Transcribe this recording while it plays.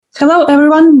Hello,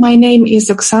 everyone. My name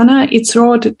is Okusana. It's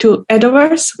road to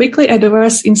Edoverse, weekly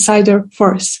Edoverse Insider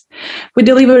Force. We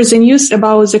deliver the news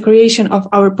about the creation of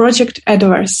our project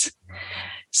Edoverse.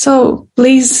 So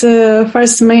please,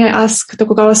 first, may I ask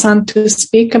Tokugawa-san to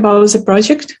speak about the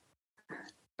project?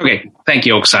 Okay. Thank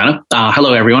you, Okusana.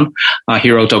 Hello, everyone.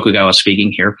 Iehiro Tokugawa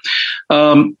speaking here.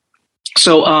 Now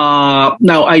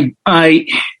I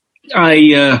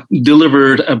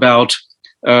delivered about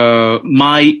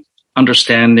my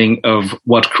understanding of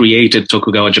what created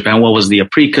Tokugawa Japan. What was the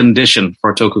precondition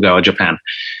for Tokugawa Japan?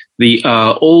 The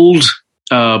old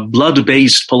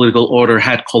blood-based political order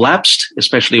had collapsed,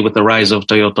 especially with the rise of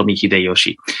Toyotomi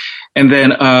Hideyoshi. And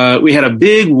then we had a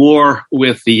big war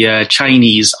with the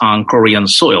Chinese on Korean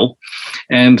soil.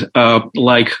 And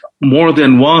like more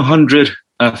than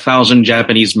 100,000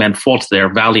 Japanese men fought there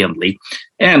valiantly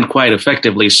and quite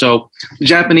effectively. So the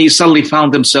Japanese suddenly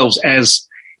found themselves as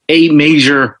a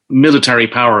major military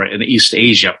power in East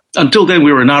Asia. Until then,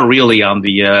 we were not really on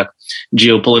the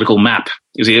geopolitical map.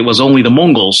 You see, it was only the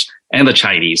Mongols and the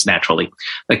Chinese, naturally,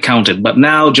 that counted. But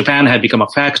now Japan had become a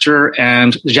factor,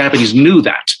 and the Japanese knew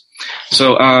that.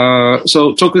 So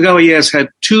Tokugawa Ieyasu had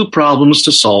two problems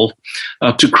to solve: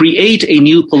 to create a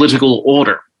new political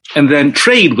order, and then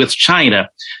trade with China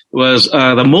was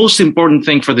the most important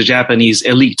thing for the Japanese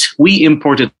elite. We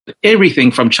imported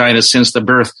everything from China since the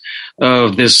birth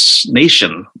of this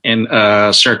nation in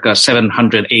circa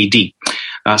 700 AD.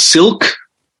 Silk,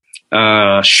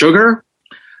 sugar,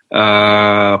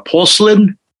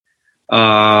 porcelain,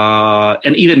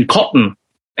 and even cotton,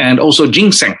 and also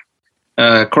ginseng,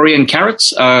 Korean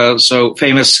carrots, so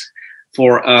famous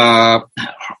for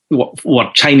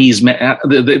what Chinese,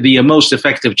 the most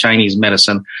effective Chinese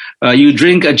medicine. You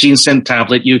drink a ginseng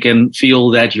tablet, you can feel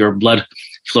that your blood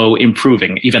flow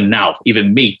improving, even now,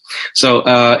 even me. So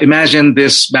imagine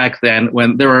this back then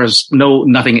when there was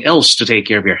nothing else to take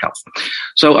care of your health.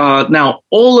 So now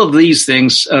all of these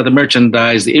things, the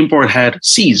merchandise, the import had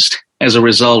ceased as a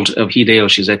result of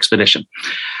Hideyoshi's expedition.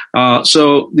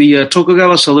 So the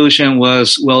Tokugawa solution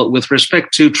was, well, with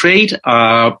respect to trade,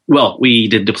 we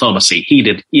did diplomacy.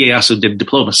 Ieyasu did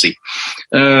diplomacy.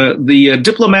 The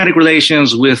diplomatic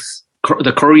relations with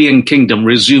the Korean kingdom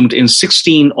resumed in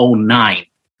 1609.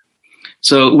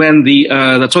 So when the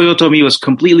Toyotomi was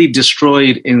completely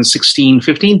destroyed in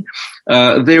 1615,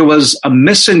 there was a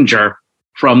messenger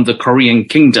from the Korean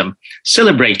kingdom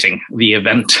celebrating the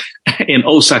event in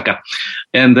Osaka.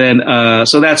 And then,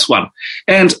 so that's one.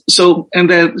 And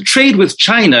then trade with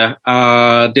China,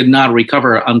 did not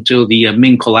recover until the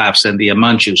Ming collapse and the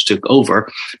Manchus took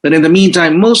over. But in the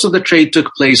meantime, most of the trade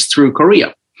took place through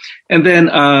Korea. And then,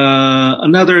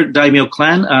 another daimyo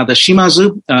clan, the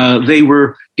Shimazu, they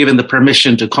were given the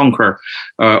permission to conquer,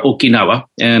 Okinawa.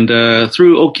 And,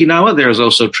 through Okinawa, there's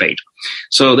also trade.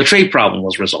 So the trade problem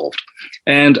was resolved.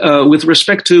 And with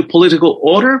respect to political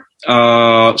order,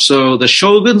 so the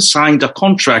shogun signed a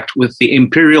contract with the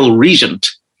imperial regent.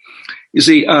 You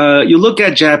see, you look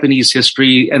at Japanese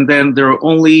history, and then there are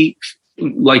only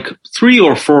like 3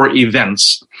 or 4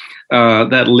 events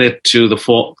that led to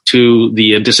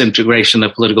the disintegration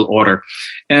of political order,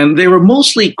 and they were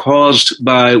mostly caused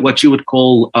by what you would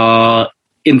call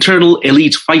internal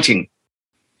elite fighting.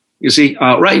 You see,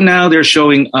 right now they're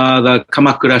showing the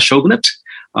Kamakura Shogunate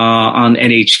on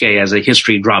NHK as a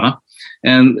history drama.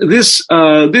 And this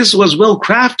was well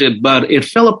crafted, but it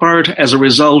fell apart as a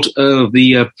result of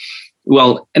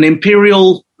an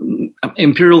imperial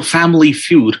family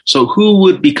feud. So who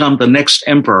would become the next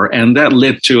emperor? And that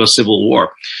led to a civil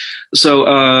war. So,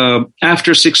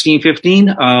 after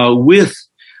 1615, with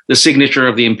the signature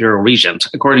of the imperial regent,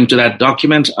 according to that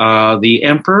document, the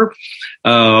emperor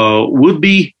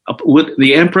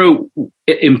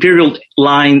imperial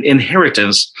line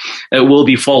inheritance will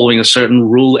be following a certain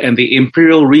rule, and the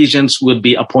imperial regents would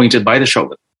be appointed by the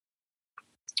shogun.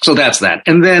 So that's that.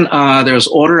 And then there's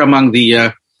order among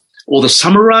all the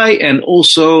samurai, and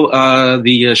also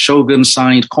the shogun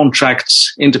signed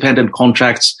contracts, independent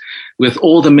contracts, with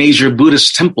all the major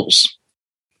Buddhist temples.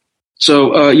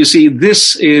 So you see,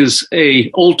 this is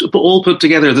all put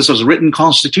together. This was a written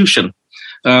constitution.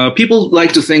 People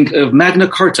like to think of Magna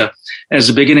Carta as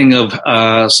the beginning of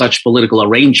such political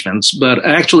arrangements, but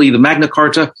actually the Magna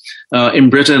Carta in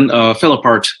Britain fell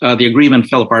apart. The agreement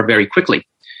fell apart very quickly.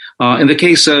 In the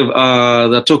case of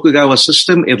the Tokugawa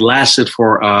system, it lasted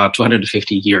for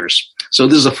 250 years. So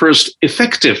this is the first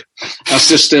effective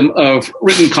system of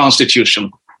written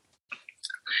constitution.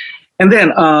 And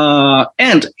then,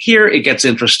 and here it gets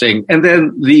interesting. And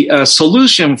then the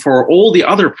solution for all the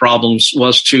other problems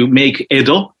was to make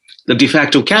Edo the de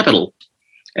facto capital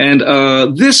And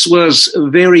this was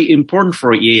very important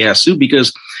for Ieyasu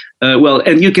because,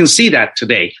 and you can see that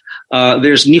today.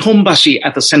 There's Nihonbashi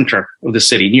at the center of the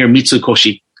city near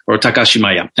Mitsukoshi or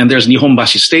Takashimaya. And there's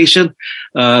Nihonbashi Station.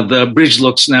 The bridge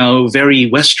looks now very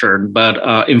Western,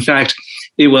 but in fact,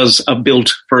 it was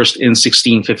built first in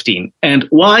 1615. And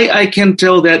why I can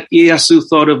tell that Ieyasu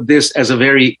thought of this as a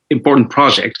very important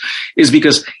project is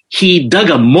because he dug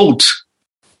a moat.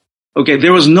 Okay,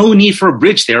 there was no need for a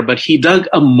bridge there, but he dug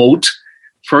a moat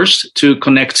first to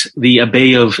connect the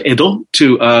Bay of Edo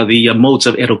to the moats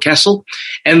of Edo Castle,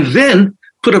 and then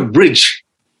put a bridge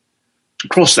to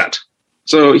cross that.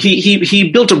 So he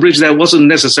built a bridge that wasn't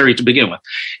necessary to begin with,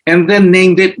 and then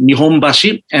named it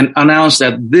Nihonbashi and announced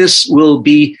that this will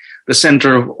be the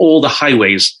center of all the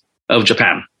highways of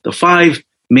Japan, the 5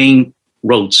 main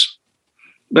roads.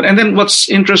 And then what's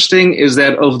interesting is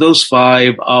that of those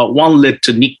 5, one led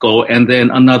to Nikko and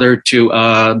then another to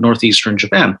northeastern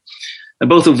Japan,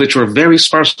 both of which were very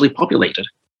sparsely populated.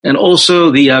 And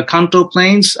also the Kanto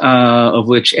Plains, of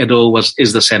which Edo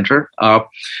is the center.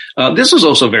 This was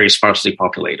also very sparsely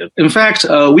populated. In fact,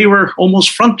 we were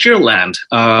almost frontier land,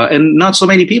 and not so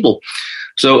many people.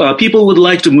 So people would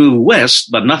like to move west,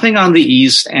 but nothing on the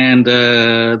east. And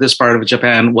this part of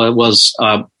Japan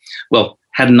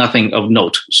had nothing of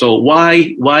note. So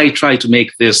why try to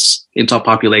make this into a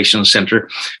population center?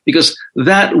 Because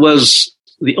that was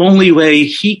the only way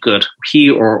he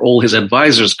or all his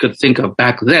advisors could think of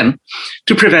back then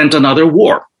to prevent another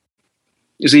war.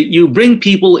 You see, you bring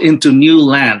people into new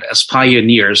land as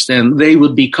pioneers, then they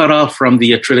would be cut off from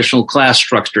the traditional class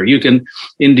structure. You can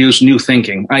induce new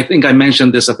thinking. I think I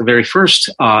mentioned this at the very first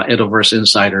Edoverse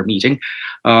Insider meeting,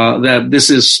 that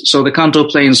this is, so the Kanto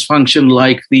Plains function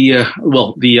like the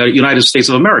United States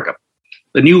of America,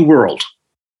 the New World.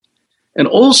 And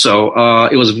also,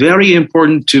 it was very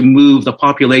important to move the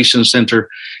population center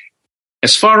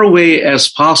as far away as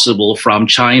possible from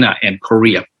China and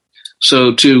Korea.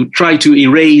 So to try to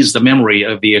erase the memory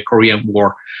of the Korean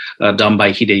War done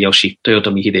by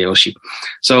Toyotomi Hideyoshi.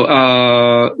 So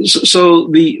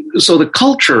the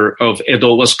culture of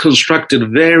Edo was constructed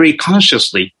very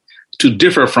consciously to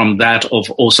differ from that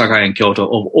of Osaka and Kyoto,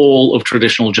 of all of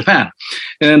traditional Japan.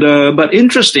 And but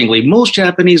interestingly, most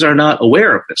Japanese are not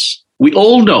aware of this. We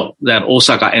all know that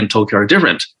Osaka and Tokyo are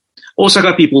different.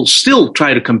 Osaka people still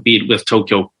try to compete with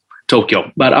Tokyo,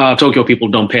 but Tokyo people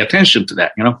don't pay attention to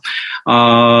that,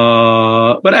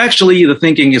 But actually, the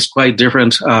thinking is quite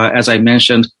different, as I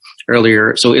mentioned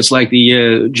earlier. So it's like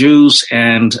the Jews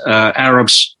and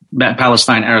Arabs,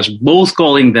 Palestine Arabs, both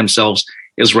calling themselves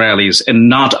Israelis and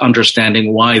not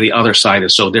understanding why the other side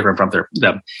is so different from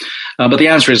them. But the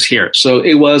answer is here. So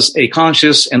it was a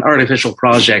conscious and artificial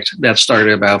project that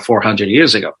started about 400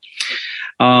 years ago.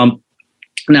 And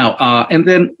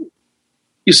then,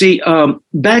 you see,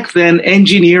 back then,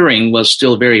 engineering was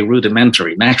still very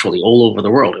rudimentary, naturally, all over the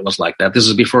world. It was like that. This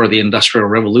is before the Industrial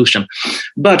Revolution.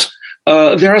 But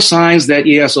there are signs that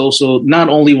Ieyasu also not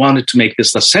only wanted to make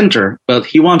this the center, but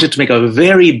he wanted to make a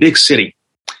very big city.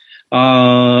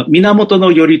 Minamoto no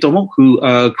Yoritomo, who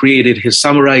created his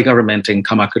samurai government in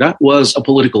Kamakura, was a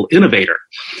political innovator,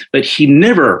 but he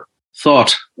never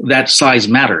thought that size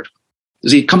mattered.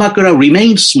 See, Kamakura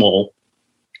remained small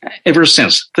ever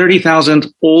since,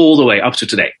 30,000 all the way up to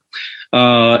today.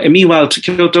 And meanwhile,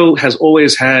 Kyoto has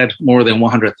always had more than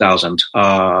 100,000.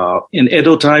 In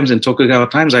Edo times and Tokugawa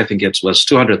times, I think it was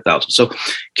 200,000. So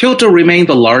Kyoto remained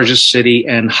the largest city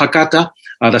and Hakata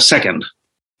the second.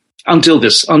 Until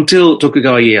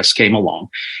Tokugawa Ieyasu came along.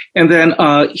 And then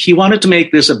he wanted to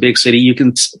make this a big city. You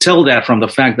can tell that from the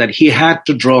fact that he had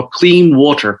to draw clean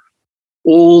water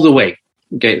all the way,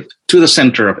 to the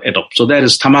center of Edo. So that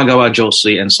is Tamagawa,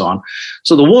 Josui, and so on.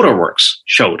 So the waterworks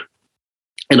showed.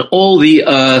 And all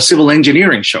the civil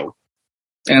engineering showed.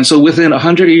 And so within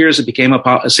 100 years, it became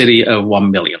a city of 1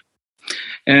 million.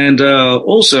 And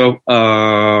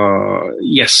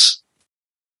yes.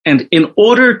 And in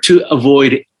order to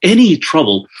avoid any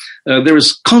trouble, there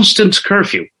is constant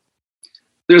curfew.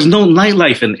 There's no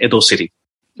nightlife in Edo City.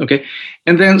 Okay.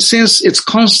 And then since it's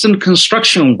constant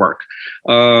construction work,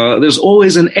 there's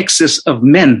always an excess of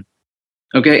men.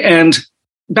 Okay. And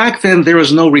back then there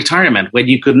was no retirement. When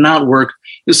you could not work,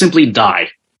 you simply die.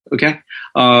 Okay.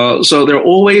 So they're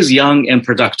always young and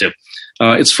productive.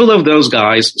 It's full of those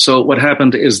guys. So what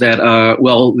happened is that,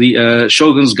 the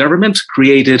shogun's government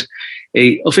created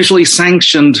a officially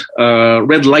sanctioned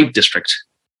red light district,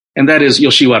 and that is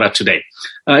Yoshiwara today.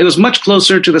 It was much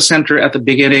closer to the center at the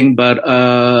beginning, but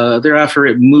thereafter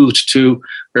it moved to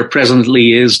where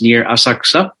presently is near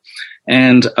Asakusa.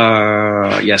 And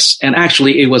yes, and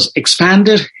actually it was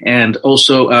expanded and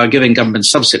also giving government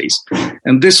subsidies.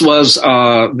 And this was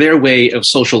their way of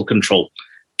social control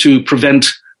to prevent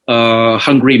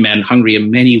hungry men, hungry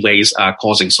in many ways,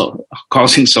 causing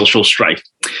social strife.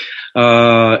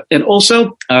 And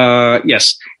also,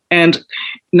 yes, and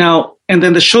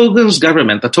then the shogun's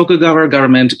government, the Tokugawa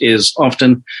government, is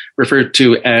often referred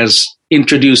to as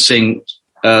introducing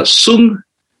Sung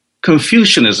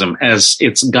Confucianism as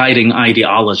its guiding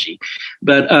ideology.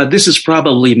 But this is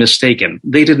probably mistaken.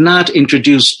 They did not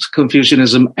introduce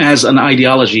Confucianism as an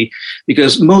ideology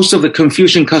because most of the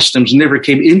Confucian customs never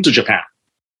came into Japan.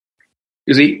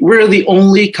 You see, we're the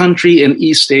only country in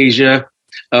East Asia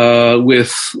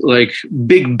with like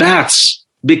big baths,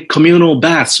 big communal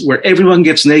baths where everyone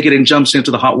gets naked and jumps into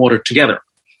the hot water together.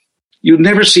 You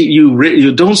never see,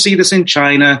 you don't see this in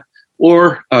China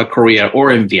or Korea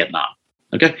or in Vietnam.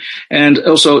 Okay. And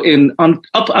also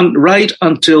right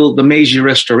until the Meiji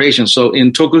Restoration. So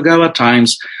in Tokugawa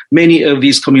times, many of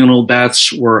these communal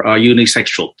baths were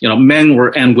unisexual. Men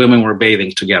and women were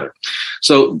bathing together.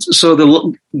 So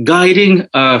the guiding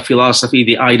philosophy,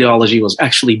 the ideology was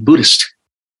actually Buddhist.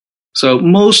 So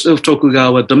most of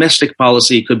Tokugawa domestic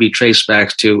policy could be traced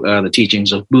back to the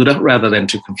teachings of Buddha rather than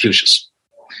to Confucius.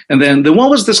 And then what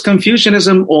was this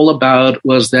Confucianism all about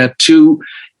was that to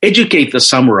educate the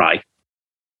samurai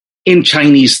in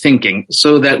Chinese thinking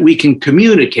so that we can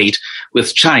communicate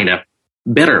with China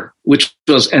better,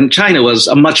 and China was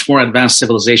a much more advanced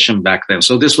civilization back then.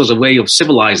 So this was a way of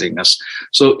civilizing us.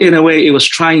 So in a way, it was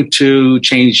trying to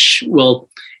change,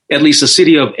 at least the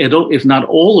city of Edo, if not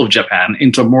all of Japan,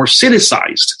 into a more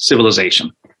city-sized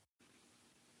civilization.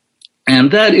 And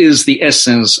that is the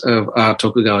essence of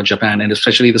Tokugawa Japan, and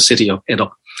especially the city of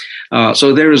Edo.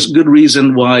 So there is good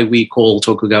reason why we call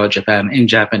Tokugawa Japan in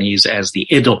Japanese as the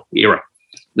Edo era.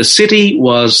 The city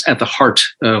was at the heart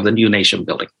of the new nation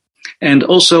building. And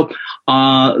also,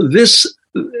 this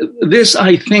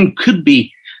I think could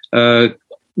be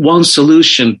one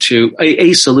solution to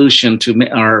a solution to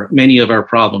many of our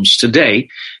problems today,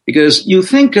 because you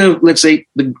think of, let's say,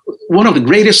 one of the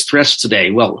greatest threats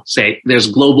today. Well, say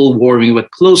there's global warming,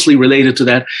 but closely related to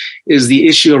that is the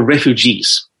issue of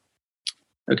refugees.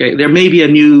 Okay, there may be a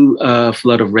new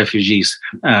flood of refugees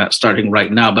starting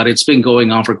right now, but it's been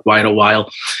going on for quite a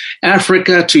while.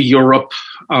 Africa to Europe,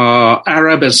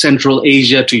 Arab and Central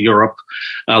Asia to Europe,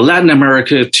 Latin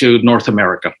America to North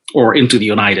America, or into the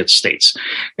United States.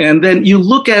 And then you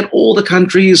look at all the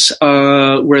countries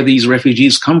where these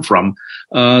refugees come from.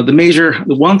 The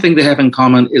one thing they have in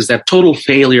common is that total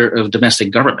failure of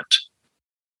domestic government.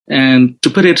 And to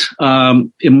put it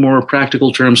in more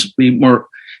practical terms,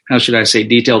 how should I say,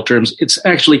 detailed terms, it's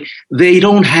actually, they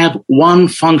don't have one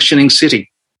functioning city.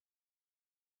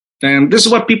 And this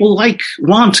is what people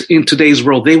want in today's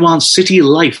world. They want city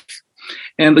life.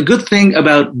 And the good thing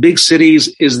about big cities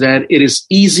is that it is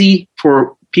easy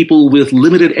for people with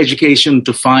limited education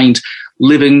to find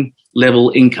living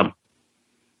level income,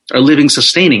 or living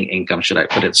sustaining income, should I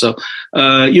put it. So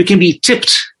you can be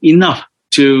tipped enough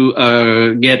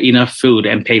to get enough food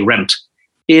and pay rent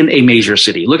in a major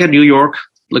city. Look at New York.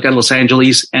 Look at Los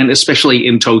Angeles, and especially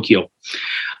in Tokyo.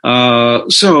 And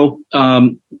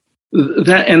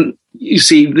you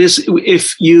see this,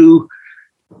 if you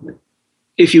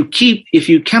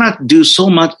cannot do so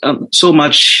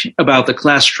much about the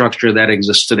class structure that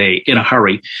exists today in a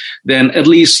hurry, then at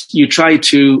least you try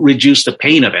to reduce the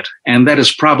pain of it. And that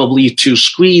is probably to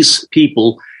squeeze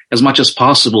people as much as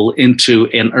possible into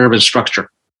an urban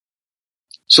structure.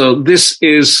 So this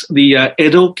is the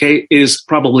Edo is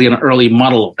probably an early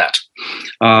model of that.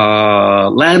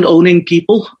 Land-owning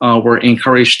people were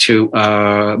encouraged to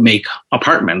make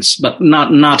apartments, but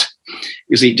not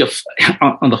you see, just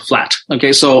on the flat.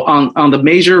 Okay, so on the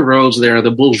major roads there are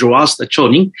the bourgeois, the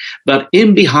chonin, but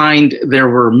in behind there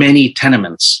were many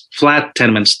tenements, flat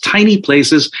tenements, tiny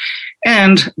places,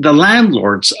 and the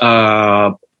landlords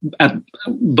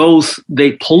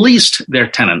they policed their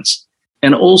tenants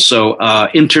and also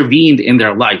intervened in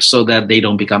their life so that they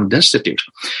don't become destitute.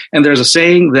 And there's a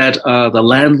saying that the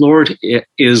landlord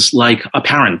is like a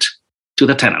parent to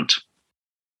the tenant.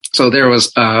 So there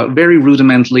was very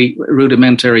rudimentary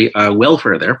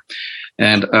welfare there.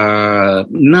 And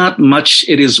not much,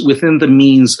 it is within the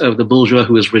means of the bourgeois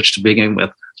who is rich to begin with.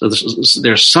 So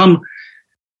there's some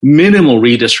minimal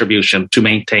redistribution to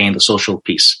maintain the social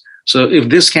peace. So if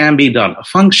this can be done, a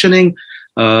functioning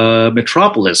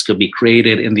metropolis could be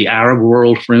created in the Arab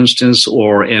world, for instance,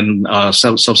 or in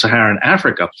sub-Saharan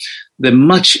Africa, then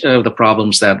much of the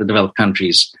problems that the developed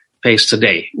countries face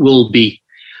today will be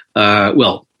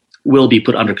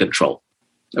put under control.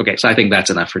 Okay, so I think that's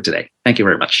enough for today. Thank you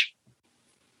very much.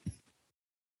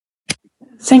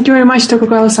 Thank you very much,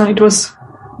 Tokugawa-san. It was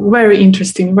very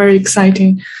interesting, very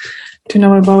exciting to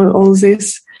know about all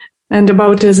this and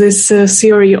about this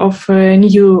theory of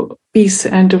new peace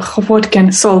and what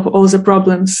can solve all the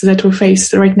problems that we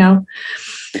face right now.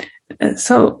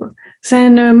 So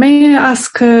then may I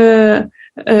ask Mr.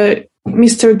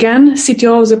 Gan,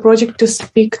 CTO of the project, to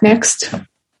speak next?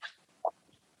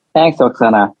 Thanks,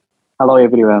 Okusana. Hello,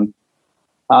 everyone.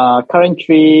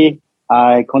 Currently,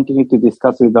 I continue to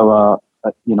discuss with our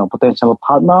potential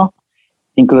partner,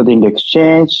 including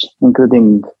exchange,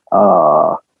 including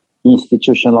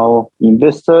institutional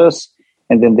investors,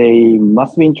 and then they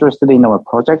must be interested in our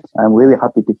project. I'm really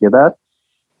happy to hear that.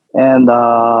 And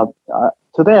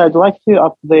today I'd like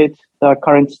to update the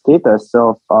current status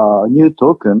of new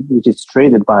token, which is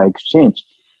traded by exchange.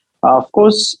 Of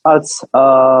course, as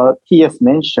TS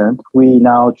mentioned, we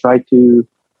now try to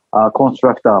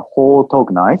construct a whole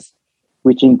tokenize,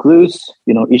 which includes,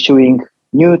 issuing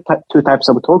two types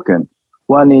of token.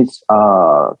 One is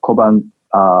Koban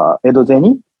Edo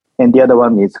Zeni, and the other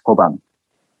one is Koban.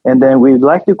 And then we'd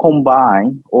like to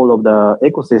combine all of the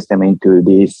ecosystem into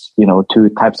these, two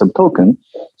types of token.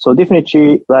 So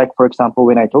definitely, like for example,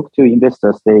 when I talk to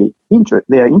investors, they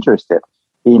are interested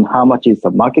in how much is the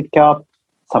market cap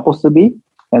supposed to be,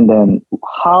 and then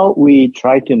how we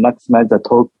try to maximize the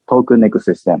token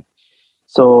ecosystem.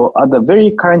 So at the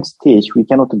very current stage, we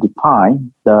cannot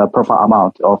define the proper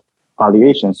amount of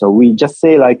valuation. So we just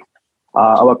say like,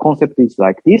 our concept is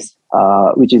like this,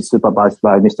 which is supervised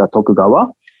by Mr.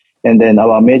 Tokugawa. And then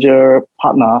our major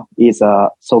partner is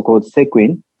so-called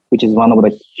Sequin, which is one of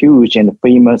the huge and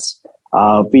famous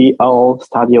VR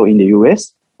studio in the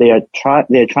US. They're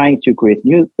trying to create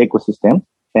new ecosystem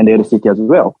and the other city as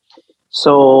well.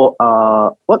 So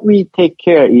what we take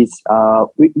care is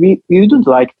we don't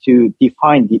like to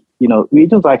define we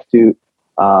don't like to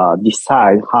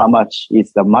decide how much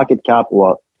is the market cap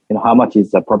or how much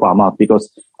is the proper amount, because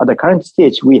at the current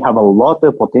stage we have a lot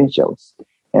of potentials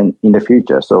and in the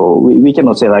future. So we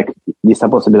cannot say like it's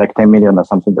supposed to be like 10 million or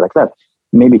something like that.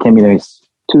 Maybe 10 million is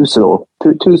too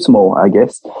small, I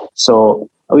guess. So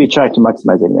we try to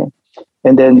maximize anyway.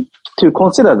 And then to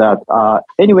consider that,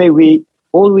 anyway,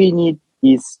 all we need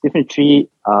is definitely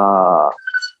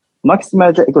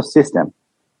maximize the ecosystem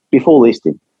before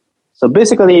listing. So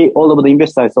basically, all of the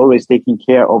investors are always taking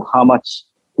care of how much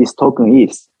this token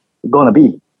is gonna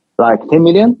be. Like 10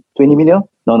 million, 20 million?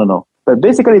 No. But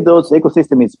basically, those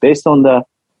ecosystem is based on the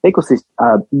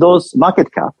ecosystem. Those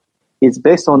market cap is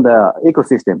based on the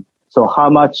ecosystem. So how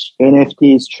much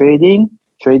NFT is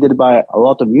traded by a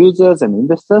lot of users and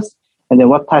investors, and then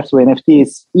what types of NFT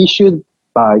is issued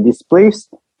by this place,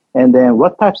 and then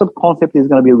what types of concept is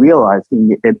going to be realized in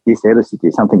this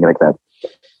LCT, something like that.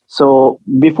 So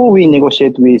before we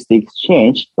negotiate with the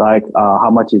exchange, like how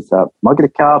much is the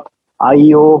market cap,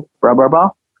 IEO, blah, blah, blah,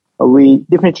 we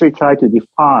definitely try to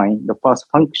define the first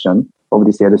function of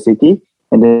this LCT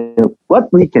and then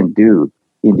what we can do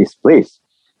in this place.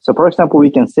 So for example, we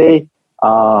can say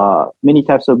many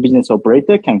types of business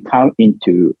operator can come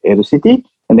into LCT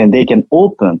and then they can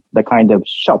open the kind of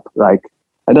shop, like,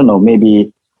 I don't know,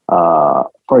 maybe,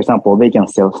 for example, they can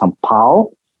sell some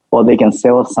PAL, or they can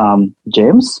sell some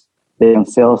gems, they can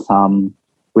sell some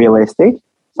real estate,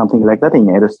 something like that in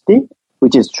LCT,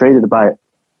 which is traded by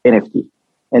NFT.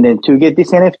 And then to get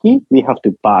this NFT, we have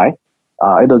to buy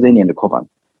Edo Zeni and Koban.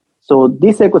 So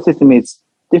this ecosystem is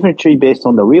definitely based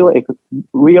on the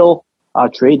real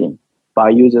trading by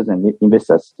users and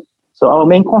investors. So our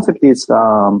main concept is,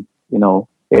 Edo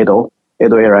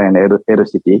era and Edo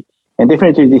city. And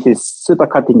definitely this is super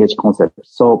cutting edge concept.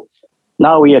 So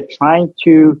now we are trying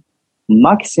to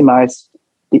maximize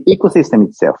the ecosystem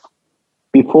itself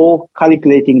before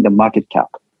calculating the market cap.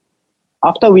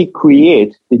 After we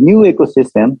create the new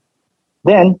ecosystem,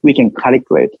 then we can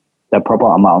calculate the proper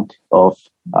amount of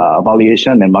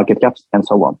valuation and market caps and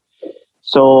so on.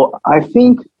 So I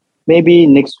think maybe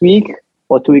next week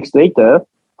or 2 weeks later,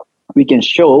 we can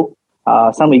show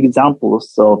some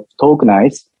examples of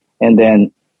tokenize, and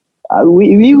then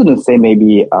we wouldn't say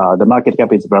maybe the market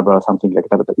cap is blah, blah, something like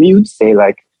that, but we would say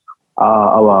like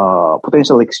our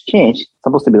potential exchange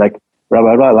supposed to be like blah,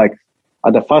 blah, blah, like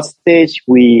at the first stage,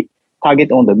 we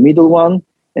target on the middle one,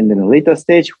 and then later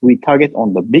stage, we target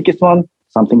on the biggest one,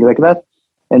 something like that.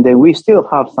 And then we still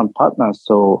have some partners.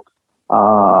 So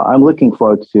I'm looking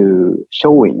forward to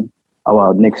showing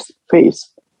our next phase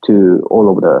to all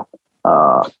of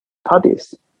the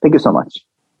parties. Thank you so much.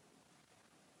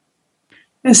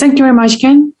 Thank you very much,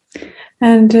 Ken.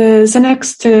 And the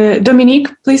next, Dominic,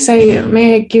 please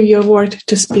may I give you a word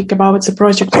to speak about the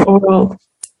project overall?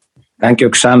 Thank you,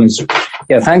 Okusana.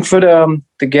 Yeah, thanks for the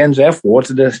Ginza effort.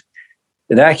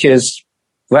 That is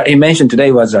what he mentioned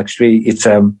today was actually it's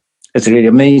really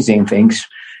amazing things.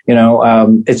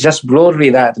 It's just broadly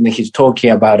that he's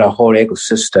talking about a whole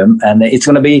ecosystem, and it's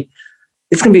gonna be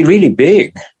really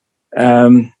big.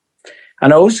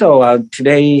 And also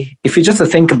today, if you just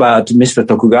think about Mr.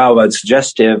 Tokugawa's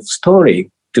suggestive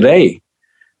story today,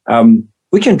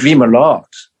 we can dream a lot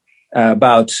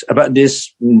about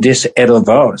this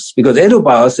Edoverse, because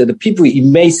Edoverse, the people you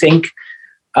may think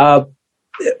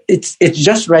it's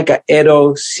just like an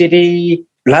Edo city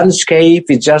landscape.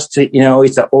 It's just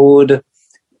it's an old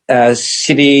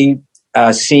city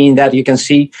scene that you can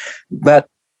see, but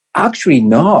actually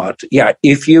not. Yeah,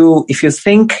 if you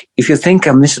think of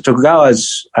Mr.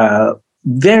 Tokugawa's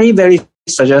very, very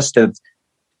suggestive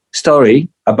story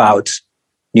about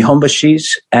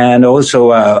Nihonbashis, and also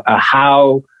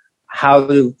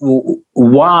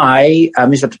why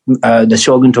the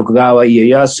Shogun Tokugawa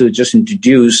Ieyasu just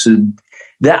introduced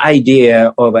the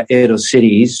idea of Edo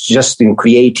cities, just in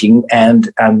creating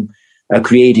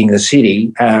creating a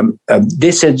city.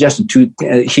 This is just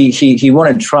he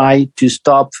wanted to try to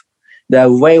stop the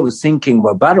way of thinking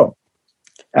of battle,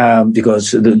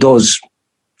 because those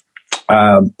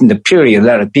in the period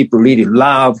that people really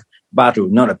love battle,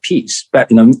 not a peace. But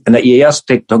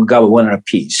Ieyasu Tokugawa wanted a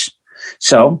peace.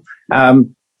 So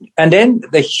and then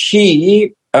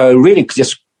he really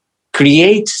just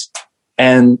creates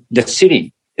the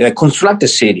city. Construct the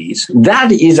cities.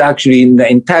 That is actually the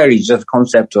entirely just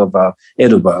concept of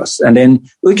Edoverse. And then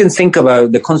we can think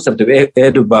about the concept of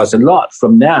Edoverse a lot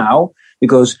from now,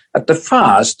 because at the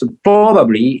first,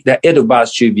 probably the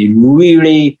Edoverse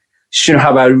should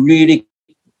have a really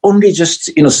only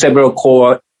just, several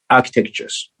core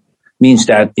architectures. Means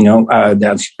that,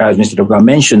 that, as Mr. Tokugawa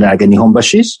mentioned, like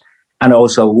Nihonbashis, and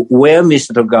also where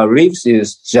Mr. Tokugawa lives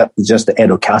is just the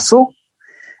Edo Castle.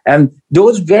 And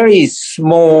those very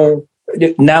small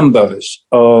numbers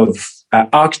of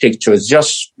architectures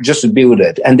just build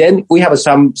it. And then we have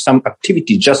some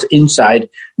activity just inside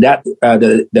that,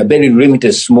 the very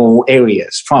limited small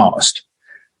areas first.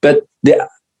 But the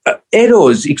Edo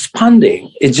is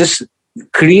expanding. It's just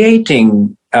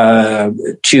creating,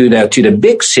 to the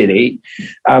big city.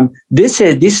 This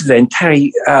is the entire,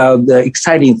 the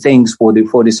exciting things for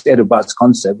this Edoverse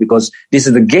concept, because this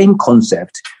is the game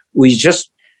concept. We just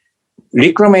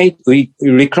reclaim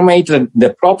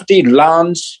the property,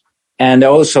 lands, and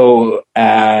also,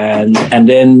 and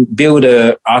then build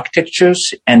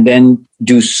architectures, and then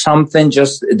do something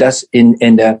just that's in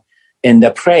the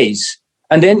place.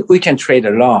 And then we can trade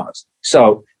the laws.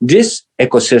 So this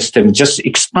ecosystem just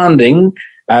expanding,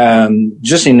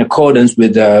 just in accordance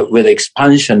with the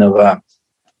expansion of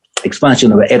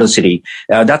Edo City.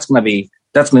 That's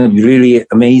gonna be really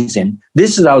amazing.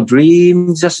 This is our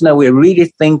dream. Just now we're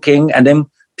really thinking, and then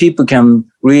people can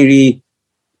really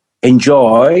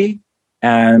enjoy,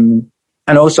 and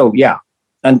also, yeah.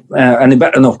 And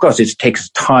of course it takes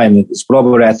time. It's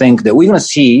probably, I think, that we're going to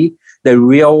see the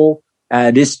real,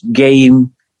 this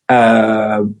game,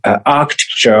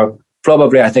 architecture,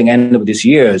 probably, I think, end of this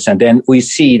year. And then we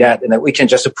see that, and we can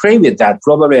just play with that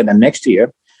probably in the next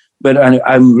year. But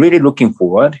I'm really looking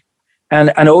forward.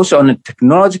 And also on the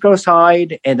technological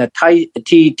side, and the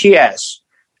TTS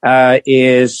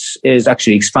is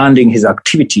actually expanding his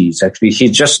activities. Actually,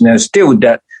 he's just still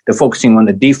the focusing on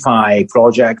the DeFi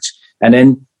projects,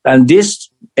 and this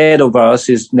Edoverse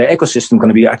is the ecosystem going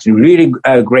to be actually really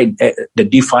great. The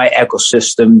DeFi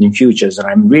ecosystem in futures, and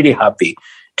I'm really happy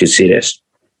to see this.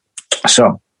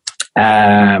 So,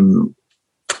 and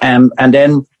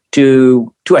then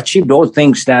to achieve those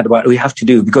things that what we have to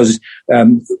do, because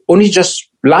only just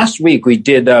last week we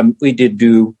did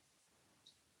do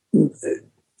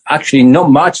actually not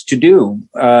much to do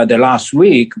the last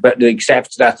week, but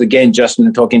except that again just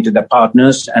talking to the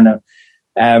partners and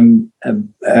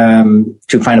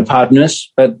to find partners.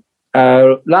 But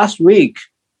last week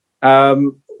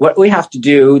what we have to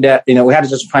do that we had to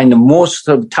just find the most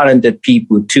talented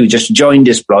people to just join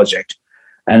this project,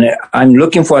 and I'm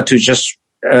looking forward to just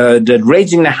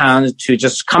raising the hand to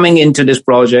just coming into this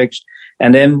project,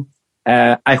 and then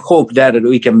I hope that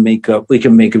we can make a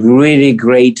really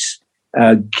great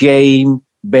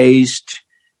game-based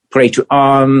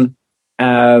play-to-earn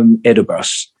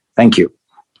Edoverse. Thank you.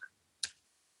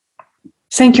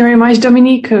 Thank you very much,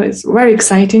 Dominic. It's very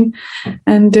exciting,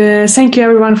 and thank you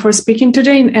everyone for speaking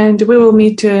today. And we will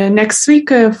meet next week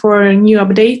for new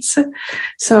updates.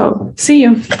 So see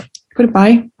you.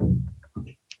 Goodbye.